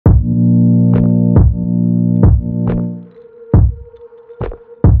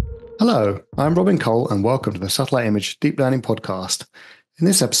Hello, I'm Robin Cole and welcome to the Satellite Image Deep Learning Podcast. In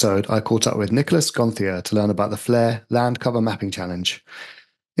this episode, I caught up with Nicolas Gonthier to learn about the FLAIR Land Cover Mapping Challenge.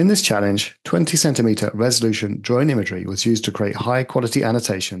 In this challenge, 20 centimeter resolution drone imagery was used to create high quality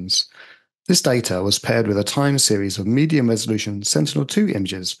annotations. This data was paired with a time series of medium resolution Sentinel-2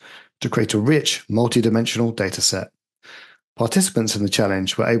 images to create a rich, multi-dimensional dataset. Participants in the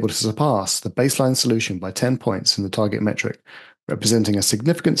challenge were able to surpass the baseline solution by 10 points in the target metric, representing a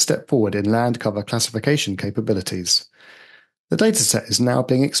significant step forward in land cover classification capabilities. The dataset is now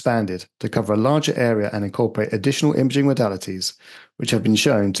being expanded to cover a larger area and incorporate additional imaging modalities, which have been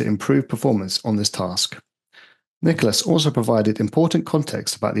shown to improve performance on this task. Nicolas also provided important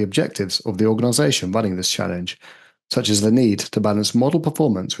context about the objectives of the organisation running this challenge, such as the need to balance model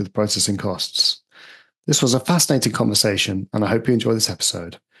performance with processing costs. This was a fascinating conversation, and I hope you enjoy this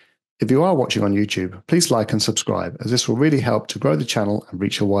episode. If you are watching on YouTube, please like and subscribe, as this will really help to grow the channel and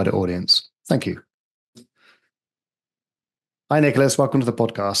reach a wider audience. Thank you. Hi, Nicolas. Welcome to the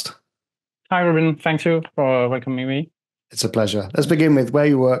podcast. Hi, Robin. Thank you for welcoming me. It's a pleasure. Let's begin with where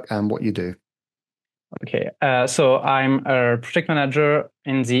you work and what you do. Okay. So I'm a project manager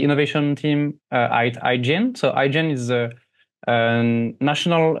in the innovation team at IGN. So IGN is a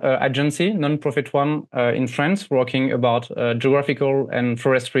national agency, non-profit one in France, working about geographical and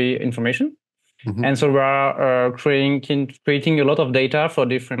forestry information. Mm-hmm. And so we are creating a lot of data for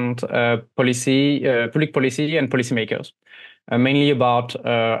different public policy and policymakers, mainly about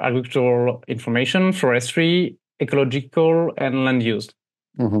agricultural information, forestry, ecological, and land use.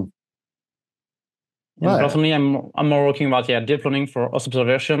 Mm-hmm. And personally, I'm more working about deep learning for Earth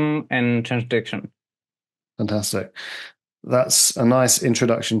observation and change detection. Fantastic. That's a nice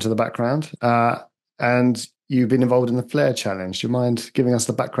introduction to the background. And you've been involved in the FLAIR challenge. Do you mind giving us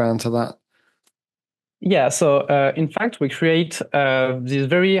the background to that? Yeah, so in fact, we create these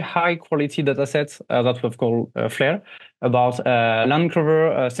very high quality datasets that we've called FLAIR about land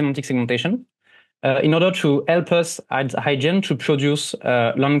cover semantic segmentation in order to help us at IGN to produce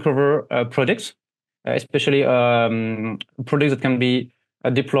land cover projects, especially projects that can be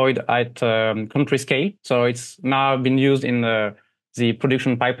deployed at country scale. So it's now been used in the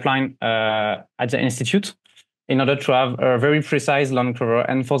production pipeline at the institute in order to have a very precise land cover.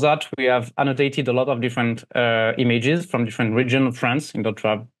 And for that, we have annotated a lot of different images from different regions of France in order to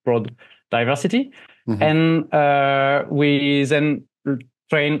have broad diversity. Mm-hmm. And we then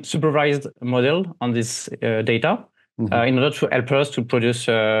train supervised model on this data mm-hmm. In order to help us to produce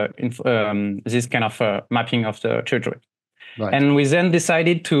this kind of mapping of the territory. Right. And we then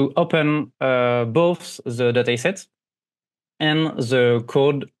decided to open both the datasets and the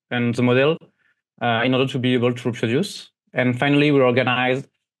code and the model in order to be able to reproduce. And finally, we organized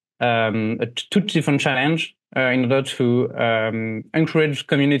two different challenges in order to encourage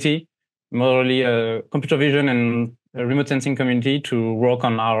community, mostly computer vision and remote sensing community, to work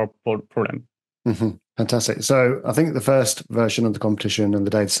on our problem. Mm-hmm. Fantastic. So I think the first version of the competition and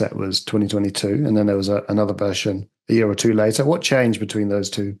the dataset was 2022, and then there was another version a year or two later. What changed between those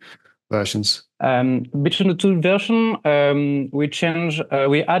two versions? Between the two versions,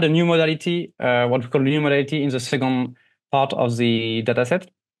 we add a new modality, what we call new modality in the second part of the dataset.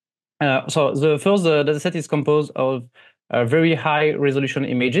 So the first dataset is composed of very high resolution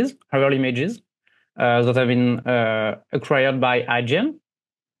images, aerial images, that have been acquired by IGN.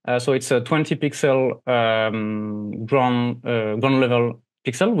 So it's a 20 pixel ground level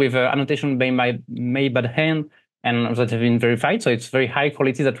pixel with annotation made by hand and that have been verified. So it's very high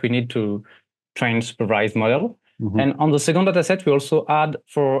quality that we need to train supervised model. Mm-hmm. And on the second dataset, we also add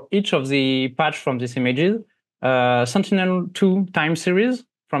for each of the patch from these images, Sentinel-2 time series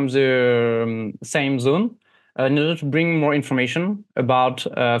from the same zone in order to bring more information about,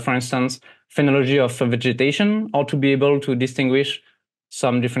 for instance, phenology of vegetation, or to be able to distinguish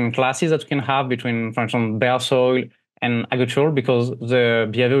some different classes that we can have between, for example, bare soil and agricultural, because the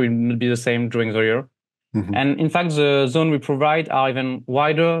behavior will not be the same during the year. Mm-hmm. And in fact, the zone we provide are even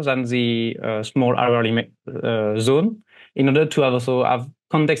wider than the small aerial zone in order to also have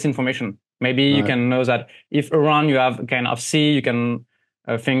context information. Maybe you can know that if around you have kind of sea, you can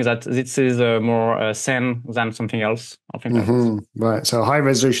think that this is more sand than something else. Mm-hmm. Right. So a high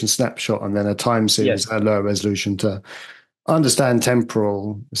resolution snapshot and then a time series at lower resolution to understand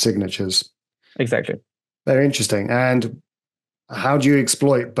temporal signatures. Exactly. Very interesting. And how do you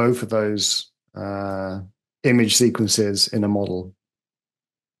exploit both of those image sequences in a model?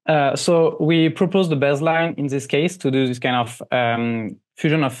 So we propose the baseline in this case to do this kind of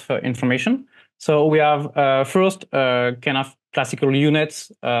fusion of information. So we have first kind of classical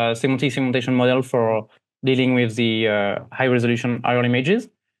units, semantic segmentation model for dealing with the high resolution aerial images.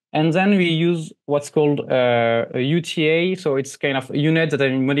 And then we use what's called a UTA. So it's kind of a unit that has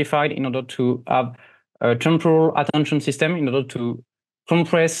been modified in order to have a temporal attention system in order to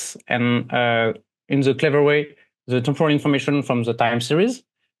compress and in the clever way, the temporal information from the time series.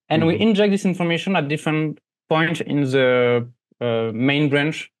 And we inject this information at different points in the main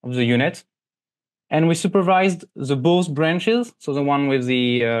branch of the unit. And we supervised the both branches, so the one with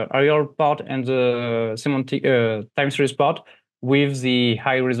the aerial part and the semantic time series part, with the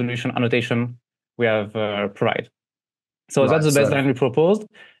high resolution annotation we have provided. So that's the baseline we proposed.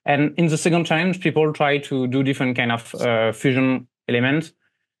 And in the second challenge, people try to do different kind of fusion elements,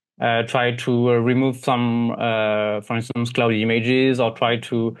 try to remove some, for instance, cloudy images, or try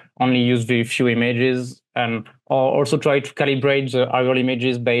to only use very few images, or also try to calibrate the aerial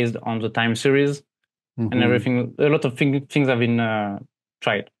images based on the time series. And everything, a lot of things have been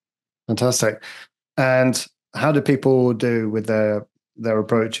tried. Fantastic. And how do people do with their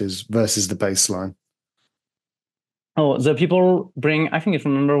approaches versus the baseline? Oh, the people bring, I think if I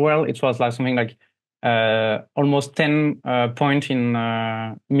remember well, it was like something like almost 10 point in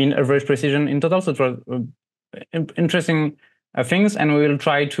mean average precision in total. So it was interesting things, and we will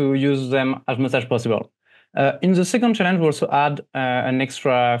try to use them as much as possible. In the second challenge, we also add an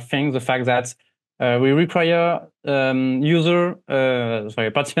extra thing, the fact that we require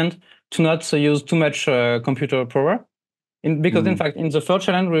participant to not use too much computer power. Because in fact, in the third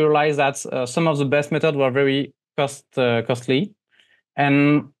challenge, we realized that some of the best methods were very costly.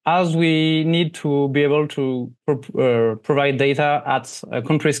 And as we need to be able to provide data at a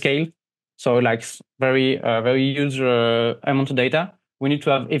country scale, so like very huge amount of data, we need to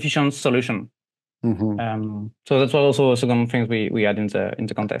have efficient solution. So that's also a second thing we had in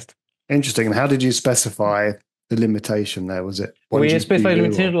the contest. Interesting. And how did you specify the limitation there? Was it we specified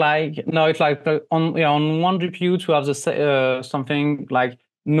limited it's like on one GPU to have the something like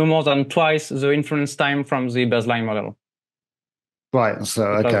no more than twice the inference time from the baseline model. Right. So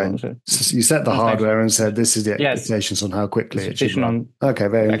okay, so you set the hardware and said this is the expectations on how quickly it should run. Okay,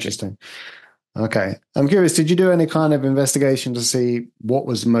 very interesting. Okay, I'm curious. Did you do any kind of investigation to see what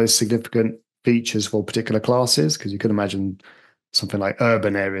was the most significant features for particular classes? Because you could imagine something like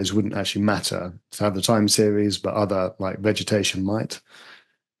urban areas wouldn't actually matter to have the time series, but other like vegetation might.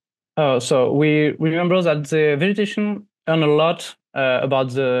 So we remember that the vegetation earn a lot about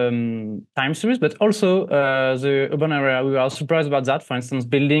the time series, but also the urban area. We were surprised about that. For instance,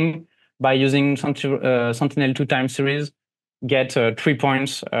 building by using Sentinel-2 time series get 3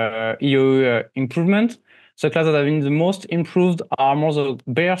 points EO improvement. So classes that have been the most improved are more the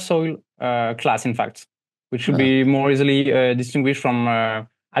bare soil class, in fact, which should be more easily distinguished from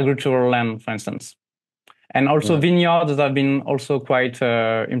agricultural land, for instance. And also vineyards have been also quite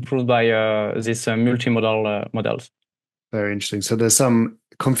improved by these multimodal models. Very interesting. So there's some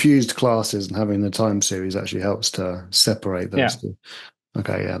confused classes, and having the time series actually helps to separate those two.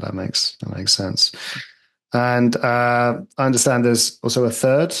 Okay, yeah, that makes sense. And I understand there's also a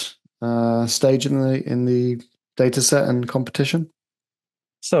third stage in the data set and competition.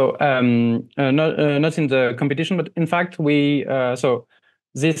 So not in the competition, but in fact we providing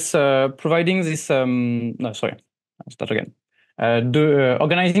this I'll start again.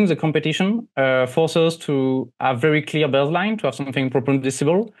 Organizing the competition forces us to have very clear baseline, to have something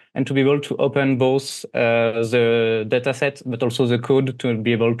reproducible, and to be able to open both the dataset but also the code to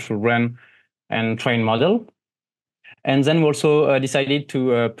be able to run and train model. And then we also decided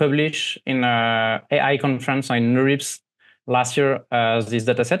to publish in an AI conference in NeurIPS last year this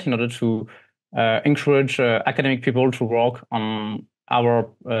dataset in order to encourage academic people to work on our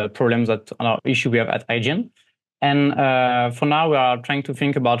problems on our issue we have at IGN. And for now, we are trying to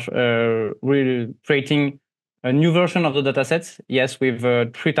think about really creating a new version of the dataset. Yes, with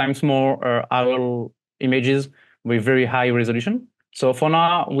 3 times more aerial images with very high resolution. So for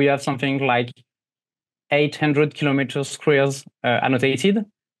now, we have something like 800 kilometers squares annotated,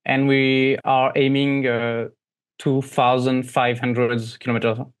 and we are aiming 2,500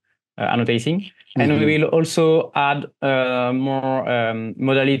 kilometers annotating. And we will also add more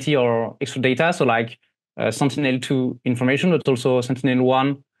modality or extra data, so like Sentinel-2 information, but also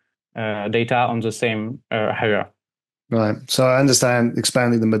Sentinel-1 data on the same area. Right. So I understand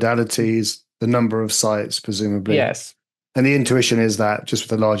expanding the modalities, the number of sites, presumably. Yes. And the intuition is that just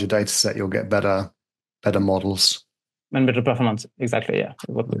with a larger data set, you'll get better models. And better performance. Exactly. Yeah.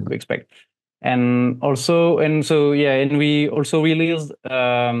 What we expect. And we also released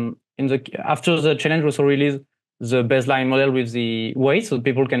after the challenge, we also released the baseline model with the weights, so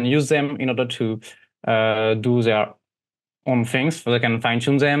people can use them in order to do their own things. So they can fine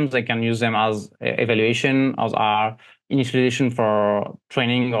tune them. They can use them as evaluation, as our initialization for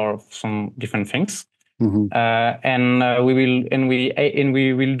training or some different things. Mm-hmm. We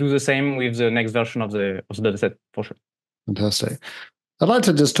will do the same with the next version of the dataset for sure. Fantastic. I'd like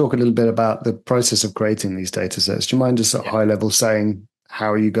to just talk a little bit about the process of creating these data sets. Do you mind just at high level saying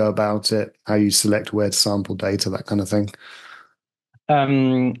how you go about it, how you select where to sample data, that kind of thing?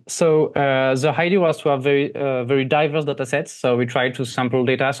 The idea was to have very diverse data sets. So we try to sample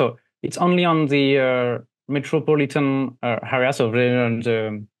data. So it's only on the metropolitan area, so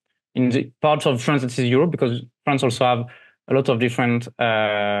in the parts of France that is Europe, because France also have a lot of different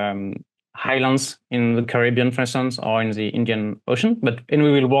highlands in the Caribbean, for instance, or in the Indian Ocean. And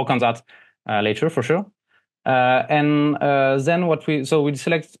we will work on that later for sure. Then we'll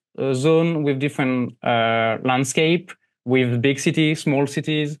select a zone with different landscape, with big cities, small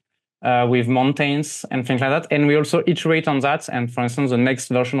cities, with mountains and things like that. And we also iterate on that. And for instance, the next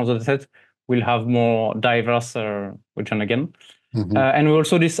version of the dataset will have more diverse region again. Mm-hmm. And we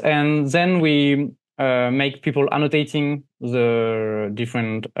also then we make people annotating the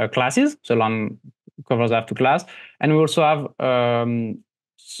different classes. So LAN covers up to class. And we also have a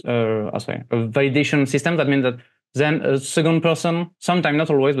validation system. That means that then a second person, sometime not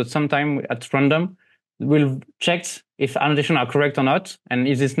always, but sometime at random, will check if annotations are correct or not. And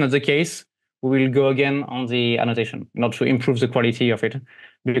if it's not the case, we will go again on the annotation, not to improve the quality of it,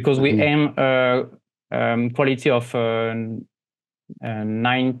 because we aim quality of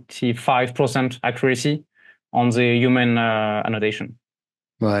 95% accuracy on the human annotation.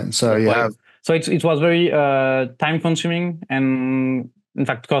 Right. So you have. So it was very time consuming and in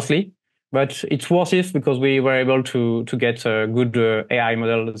fact costly, but it's worth it because we were able to get a good AI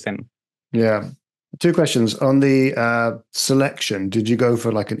model then. Yeah. Two questions on the selection. Did you go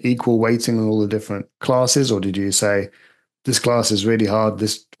for like an equal weighting on all the different classes, or did you say this class is really hard,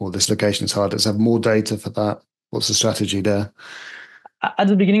 this location is hard, let's have more data for that? What's the strategy there? At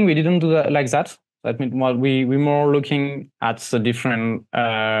the beginning, we didn't do that like that. That means we're more looking at the different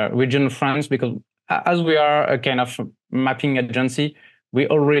region of France, because as we are a kind of mapping agency, we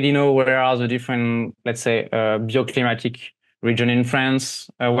already know where are the different, let's say, bioclimatic region in France,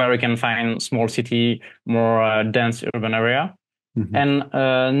 where we can find small city, more dense urban area. Mm-hmm.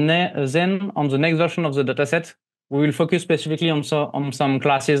 And then on the next version of the dataset, we will focus specifically on some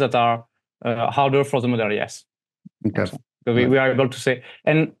classes that are harder for the model, yes. Okay. So we are able to say,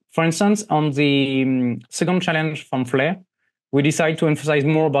 and for instance, on the second challenge from FLAIR, we decided to emphasize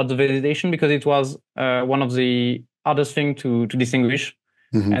more about the vegetation because it was one of the hardest things to distinguish.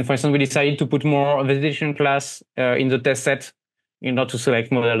 Mm-hmm. And for instance, we decided to put more vegetation class in the test set in order to select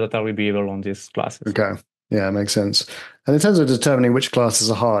models that are reliable on these classes. Okay. Yeah, makes sense. And in terms of determining which classes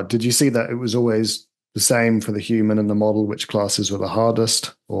are hard, did you see that it was always the same for the human and the model, which classes were the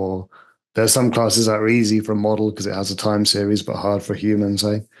hardest? Or there's some classes that are easy for a model because it has a time series, but hard for humans,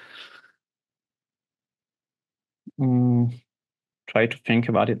 eh? Try to think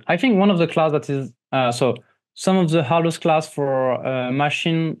about it. I think one of the class that is some of the hardest class for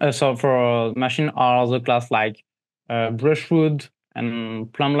machine are the class like brushwood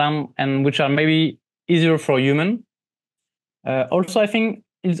and plumland, and which are maybe easier for human. Also, I think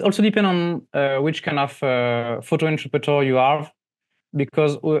it also depends on which kind of photo interpreter you have,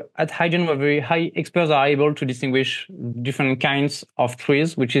 because at IGN we're very high experts are able to distinguish different kinds of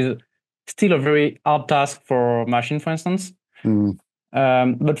trees, which is still a very hard task for machine, for instance. Mm.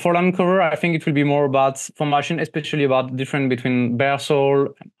 But for land cover, I think it will be more about, for machine, especially about difference between bare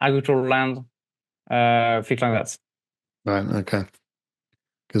soil, agricultural land, things like that. Right, okay.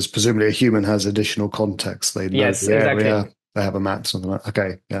 Because presumably a human has additional context. They know the area, exactly. They have a map, something like that.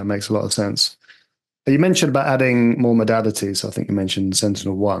 Okay, yeah, it makes a lot of sense. You mentioned about adding more modalities. I think you mentioned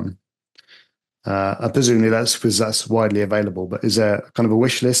Sentinel-1. Presumably that's because that's widely available, but is there kind of a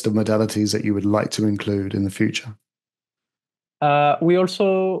wish list of modalities that you would like to include in the future? We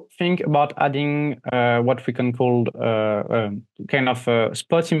also think about adding what we can call kind of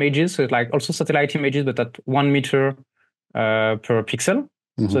spot images. So it's like also satellite images, but at 1 meter per pixel.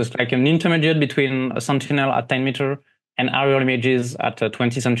 Mm-hmm. So it's like an intermediate between a Sentinel at 10 meter and aerial images at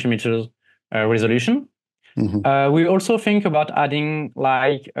 20 centimeters resolution. Mm-hmm. We also think about adding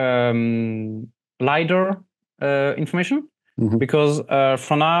like LiDAR information, mm-hmm. because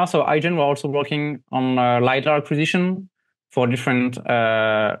for now, so IGN we're also working on LiDAR acquisition for different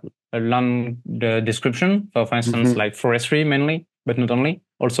land description. So for instance, mm-hmm. like forestry mainly, but not only,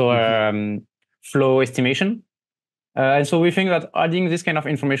 also mm-hmm. Flow estimation. And so we think that adding this kind of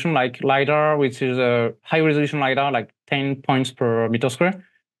information like LiDAR, which is a high resolution LiDAR, like 10 points per meter square,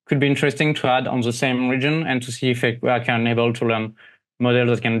 could be interesting to add on the same region and to see if we can able to learn models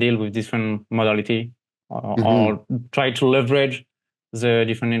that can deal with different modality or try to leverage the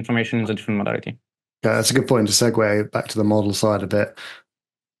different information in the different modality. Yeah, that's a good point to segue back to the model side a bit.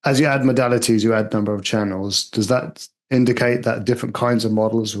 As you add modalities, you add number of channels. Does that indicate that different kinds of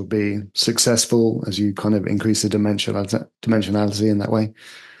models will be successful as you kind of increase the dimensionality in that way?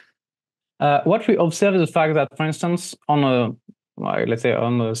 What we observe is the fact that, for instance, on let's say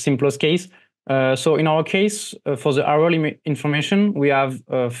on the simplest case, so in our case, for the hourly information, we have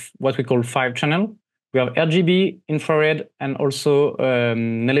what we call 5 channel. We have RGB, infrared, and also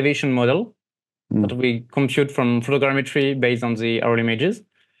an elevation model that we compute from photogrammetry based on the hourly images.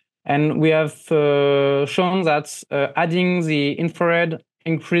 And we have shown that adding the infrared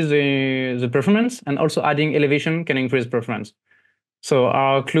increase the performance, and also adding elevation can increase performance. So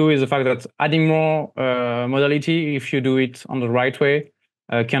our clue is the fact that adding more modality, if you do it on the right way,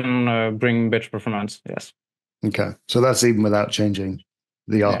 can bring better performance. Yes. Okay. So that's even without changing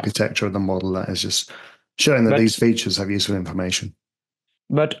the architecture of the model. That is just showing that these features have useful information.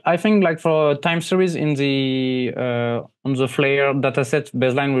 But I think, like, for time series in the on the FLAIR dataset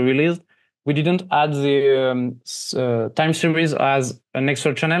baseline we released, we didn't add the time series as an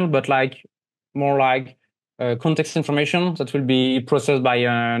extra channel, but like more like context information that will be processed by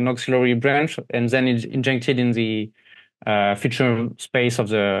an auxiliary branch and then injected in the feature space of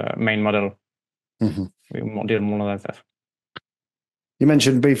the main model. We did more like that. You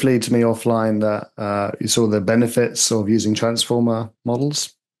mentioned briefly to me offline that you saw the benefits of using transformer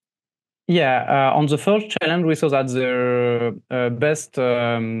models. Yeah, on the first challenge, we saw that the best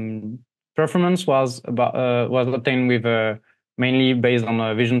performance was obtained with mainly based on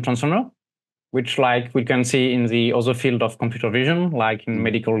a vision transformer, which, like, we can see in the other field of computer vision, like in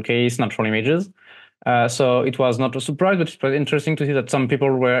medical case, natural images. So it was not a surprise, but it was interesting to see that some people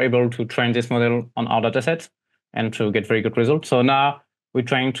were able to train this model on our dataset and to get very good results. So now we're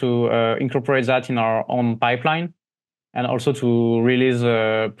trying to incorporate that in our own pipeline, and also to release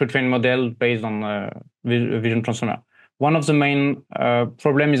a pre-trained model based on vision transformer. One of the main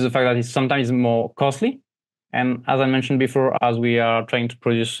problems is the fact that it's sometimes more costly. And as I mentioned before, as we are trying to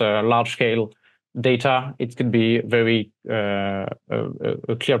produce large-scale data, it could be very a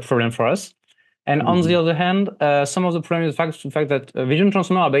clear problem for us. And on the other hand, some of the problem is the fact that vision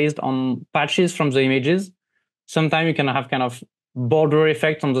transformer are based on patches from the images. Sometimes you can have kind of border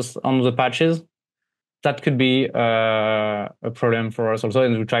effect on the patches. That could be a problem for us also,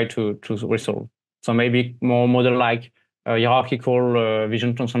 and we try to resolve. So maybe more model-like hierarchical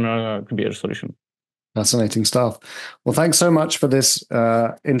vision transformer could be a solution. Fascinating stuff. Well, thanks so much for this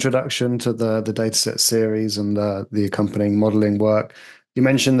introduction to the dataset series and the accompanying modeling work. You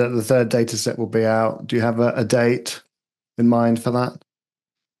mentioned that the third dataset will be out. Do you have a date in mind for that?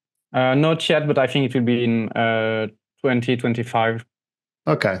 Not yet, but I think it will be in 2025.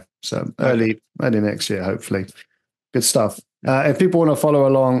 Okay, so early next year, hopefully. Good stuff. If people want to follow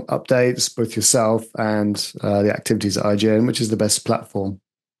along updates, both yourself and the activities at IGN, which is the best platform?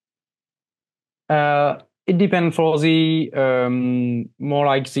 It depends. For the more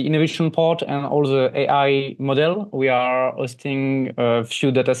like the innovation part and all the AI model, we are hosting a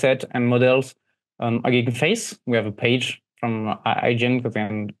few dataset and models on IGN Face. We have a page from IGN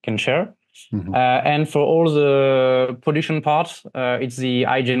that can share. And for all the production parts, it's the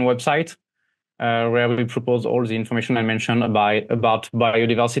IGN website, where we propose all the information I mentioned about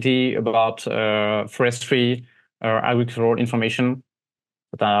biodiversity, about forestry, agricultural information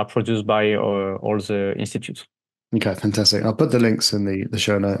that are produced by all the institutes. Okay, fantastic. I'll put the links in the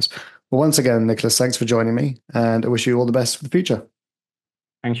show notes. Well, once again, Nicolas, thanks for joining me, and I wish you all the best for the future.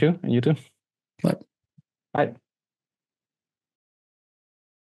 Thank you, and you too. Bye. Bye.